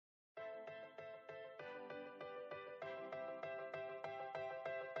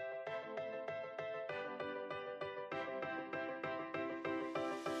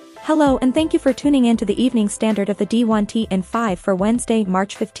Hello and thank you for tuning in to the Evening Standard of the D1T in 5 for Wednesday,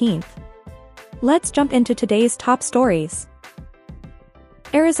 March 15th. Let's jump into today's top stories.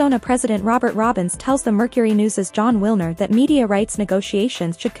 Arizona President Robert Robbins tells the Mercury News' Jon Wilner that media rights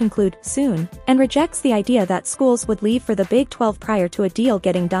negotiations should conclude soon, and rejects the idea that schools would leave for the Big 12 prior to a deal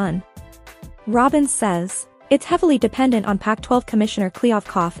getting done. Robbins says, "It's heavily dependent on Pac-12 Commissioner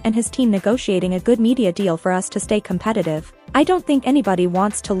Kliavkoff and his team negotiating a good media deal for us to stay competitive. I don't think anybody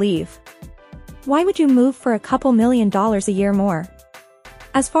wants to leave. Why would you move for a couple $1 million a year more?"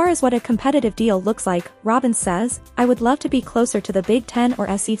 As far as what a competitive deal looks like, Robbins says, "I would love to be closer to the Big 10 or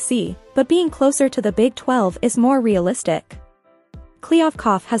SEC, but being closer to the Big 12 is more realistic.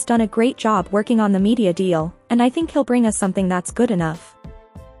 Kliavkoff has done a great job working on the media deal, and I think he'll bring us something that's good enough."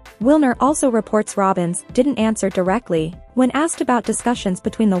 Wilner also reports Robbins didn't answer directly when asked about discussions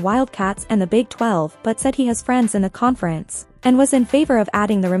between the Wildcats and the Big 12, but said he has friends in the conference, and was in favor of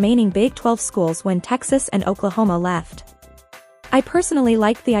adding the remaining Big 12 schools when Texas and Oklahoma left. "I personally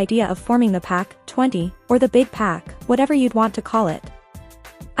liked the idea of forming the Pac-20, or the Big Pac, whatever you'd want to call it.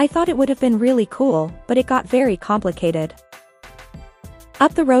 I thought it would have been really cool, but it got very complicated."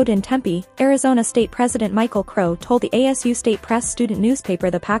 Up the road in Tempe, Arizona State President Michael Crow told the ASU State Press student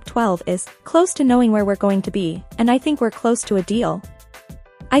newspaper the Pac-12 is close to knowing where we're going to be, and I think we're close to a deal.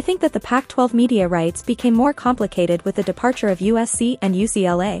 I think that the Pac-12 media rights became more complicated with the departure of USC and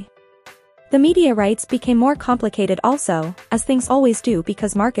UCLA. The media rights became more complicated also, as things always do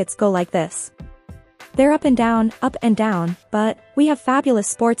because markets go like this. They're up and down, but we have fabulous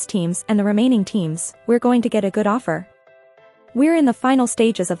sports teams and the remaining teams, we're going to get a good offer. We're in the final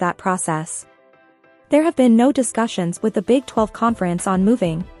stages of that process. There have been no discussions with the Big 12 Conference on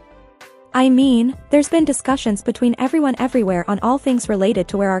moving. I mean, there's been discussions between everyone everywhere on all things related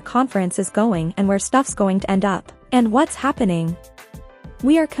to where our conference is going and where stuff's going to end up, and what's happening.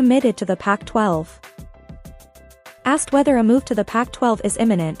 We are committed to the Pac-12. Asked whether a move to the Pac-12 is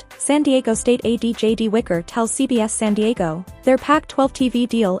imminent, San Diego State AD J.D. Wicker tells CBS San Diego, "Their Pac-12 TV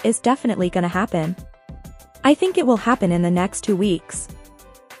deal is definitely gonna happen. I think it will happen in the next 2 weeks.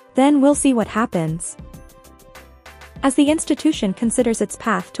 Then we'll see what happens." As the institution considers its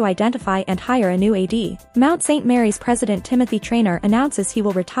path to identify and hire a new AD, Mount St. Mary's President Timothy Traynor announces he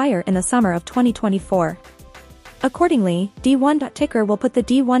will retire in the summer of 2024. Accordingly, D1.Ticker will put the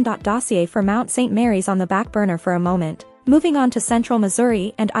D1. Dossier for Mount St. Mary's on the back burner for a moment, moving on to Central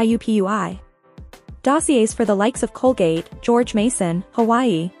Missouri and IUPUI. Dossiers for the likes of Colgate, George Mason,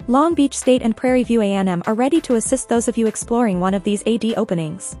 Hawaii, Long Beach State and Prairie View A&M are ready to assist those of you exploring one of these AD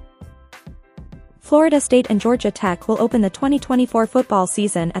openings. Florida State and Georgia Tech will open the 2024 football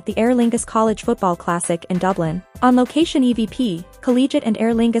season at the Aer Lingus College Football Classic in Dublin. On location, EVP, Collegiate and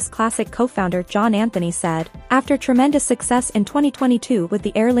Aer Lingus Classic co-founder John Anthony said, "After tremendous success in 2022 with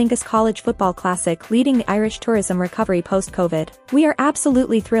the Aer Lingus College Football Classic leading the Irish tourism recovery post-COVID, we are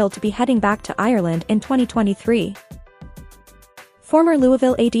absolutely thrilled to be heading back to Ireland in 2023. Former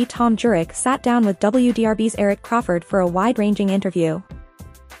Louisville AD Tom Jurek sat down with WDRB's Eric Crawford for a wide-ranging interview.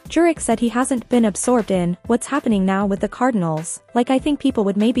 Jurek said he hasn't been absorbed in what's happening now with the Cardinals, like I think people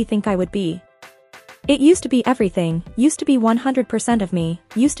would maybe think I would be. It used to be everything, used to be 100% of me,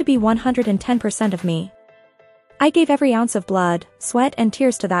 used to be 110% of me. I gave every ounce of blood, sweat and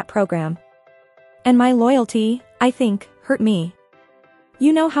tears to that program. And my loyalty, I think, hurt me.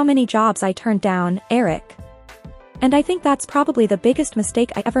 You know how many jobs I turned down, Eric. And I think that's probably the biggest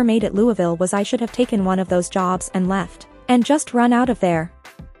mistake I ever made at Louisville was I should have taken one of those jobs and left, and just run out of there."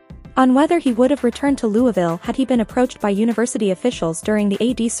 On whether he would have returned to Louisville had he been approached by university officials during the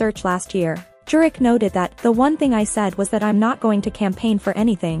AD search last year, Jurek noted that, "The one thing I said was that I'm not going to campaign for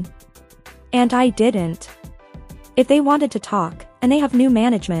anything. And I didn't. If they wanted to talk, and they have new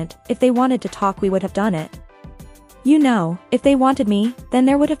management, if they wanted to talk we would have done it. You know, if they wanted me, then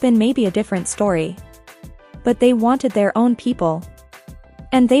there would have been maybe a different story. But they wanted their own people.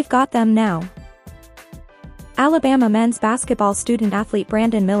 And they've got them now." Alabama men's basketball student-athlete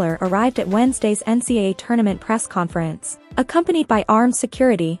Brandon Miller arrived at Wednesday's NCAA tournament press conference, accompanied by armed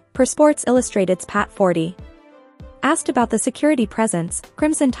security, per Sports Illustrated's Pat Forty. Asked about the security presence,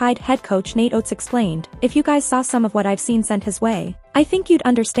 Crimson Tide head coach Nate Oates explained, "If you guys saw some of what I've seen sent his way, I think you'd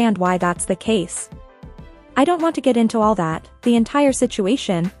understand why that's the case. I don't want to get into all that. The entire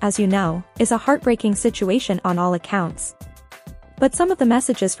situation, as you know, is a heartbreaking situation on all accounts. But some of the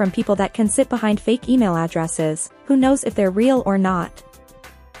messages from people that can sit behind fake email addresses, who knows if they're real or not.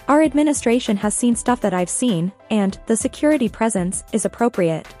 Our administration has seen stuff that I've seen, and the security presence is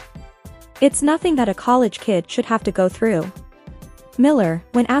appropriate. It's nothing that a college kid should have to go through." Miller,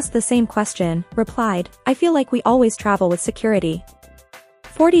 when asked the same question, replied, "I feel like we always travel with security.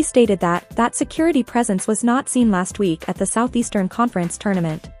 Forty stated that security presence was not seen last week at the Southeastern Conference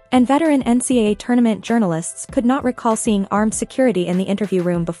tournament, and veteran NCAA tournament journalists could not recall seeing armed security in the interview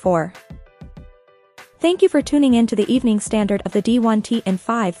room before. Thank you for tuning in to the Evening Standard of the D1T in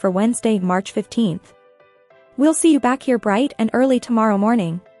 5 for Wednesday, March 15th. We'll see you back here bright and early tomorrow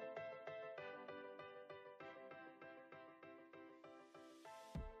morning.